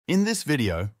In this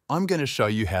video, I'm going to show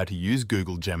you how to use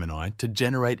Google Gemini to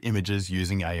generate images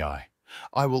using AI.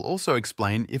 I will also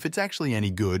explain if it's actually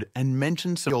any good and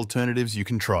mention some alternatives you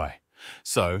can try.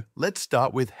 So, let's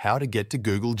start with how to get to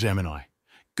Google Gemini.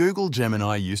 Google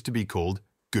Gemini used to be called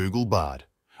Google Bard.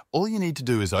 All you need to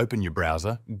do is open your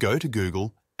browser, go to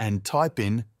Google, and type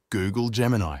in Google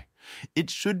Gemini. It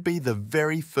should be the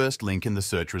very first link in the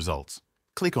search results.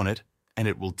 Click on it, and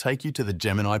it will take you to the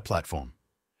Gemini platform.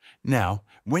 Now,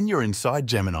 when you're inside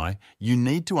Gemini, you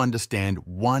need to understand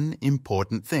one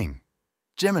important thing.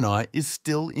 Gemini is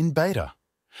still in beta.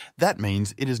 That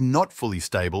means it is not fully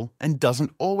stable and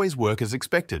doesn't always work as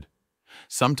expected.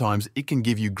 Sometimes it can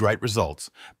give you great results,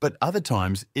 but other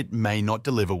times it may not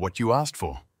deliver what you asked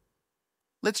for.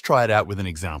 Let's try it out with an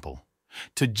example.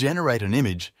 To generate an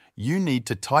image, you need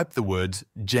to type the words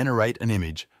 "generate an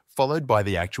image" followed by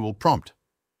the actual prompt.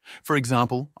 For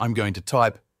example, I'm going to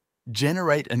type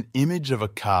 "generate an image of a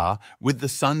car with the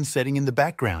sun setting in the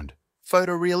background,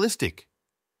 photorealistic."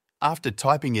 After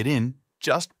typing it in,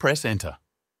 just press enter.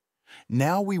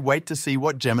 Now we wait to see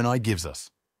what Gemini gives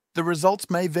us. The results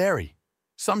may vary.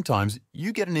 Sometimes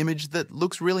you get an image that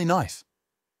looks really nice.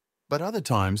 But other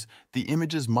times, the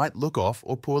images might look off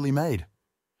or poorly made.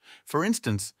 For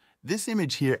instance, this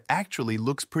image here actually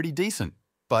looks pretty decent,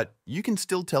 but you can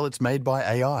still tell it's made by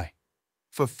AI.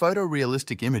 For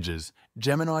photorealistic images,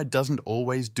 Gemini doesn't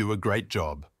always do a great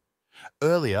job.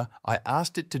 Earlier, I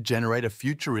asked it to generate a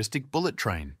futuristic bullet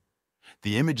train.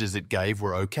 The images it gave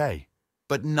were okay,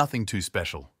 but nothing too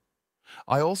special.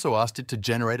 I also asked it to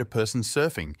generate a person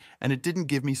surfing, and it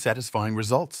didn't give me satisfying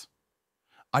results.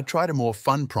 I tried a more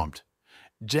fun prompt.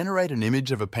 Generate an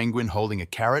image of a penguin holding a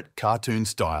carrot, cartoon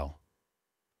style.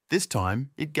 This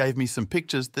time, it gave me some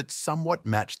pictures that somewhat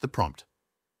matched the prompt.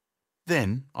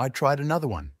 Then, I tried another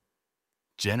one.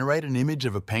 Generate an image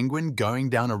of a penguin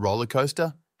going down a roller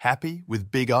coaster, happy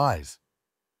with big eyes.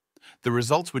 The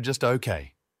results were just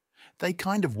okay. They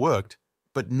kind of worked,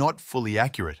 but not fully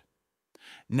accurate.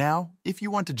 Now, if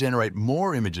you want to generate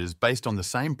more images based on the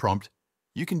same prompt,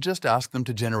 you can just ask them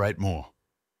to generate more.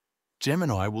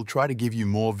 Gemini will try to give you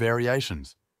more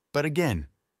variations, but again,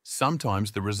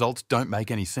 sometimes the results don't make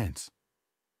any sense.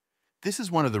 This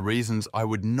is one of the reasons I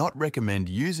would not recommend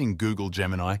using Google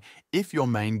Gemini if your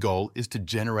main goal is to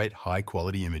generate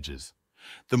high-quality images.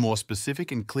 The more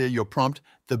specific and clear your prompt,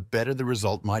 the better the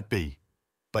result might be.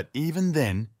 But even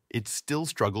then, it still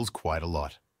struggles quite a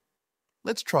lot.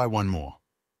 Let's try one more.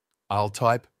 I'll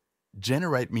type,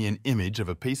 "Generate me an image of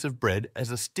a piece of bread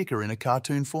as a sticker in a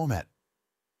cartoon format."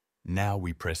 Now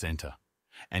we press enter.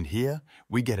 And here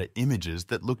we get images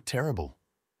that look terrible.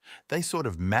 They sort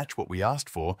of match what we asked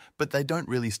for, but they don't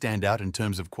really stand out in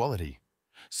terms of quality.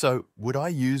 So, would I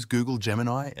use Google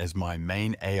Gemini as my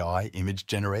main AI image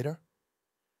generator?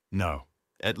 No,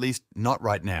 at least not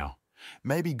right now.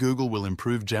 Maybe Google will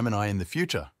improve Gemini in the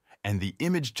future, and the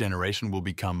image generation will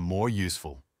become more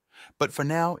useful. But for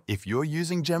now, if you're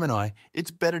using Gemini,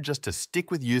 it's better just to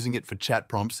stick with using it for chat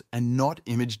prompts and not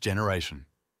image generation.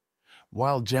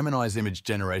 While Gemini's image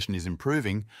generation is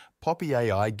improving, Poppy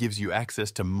AI gives you access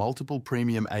to multiple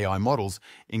premium AI models,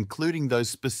 including those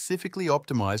specifically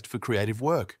optimized for creative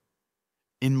work.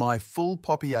 In my full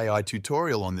Poppy AI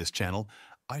tutorial on this channel,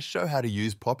 I show how to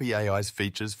use Poppy AI's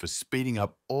features for speeding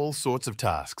up all sorts of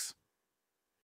tasks.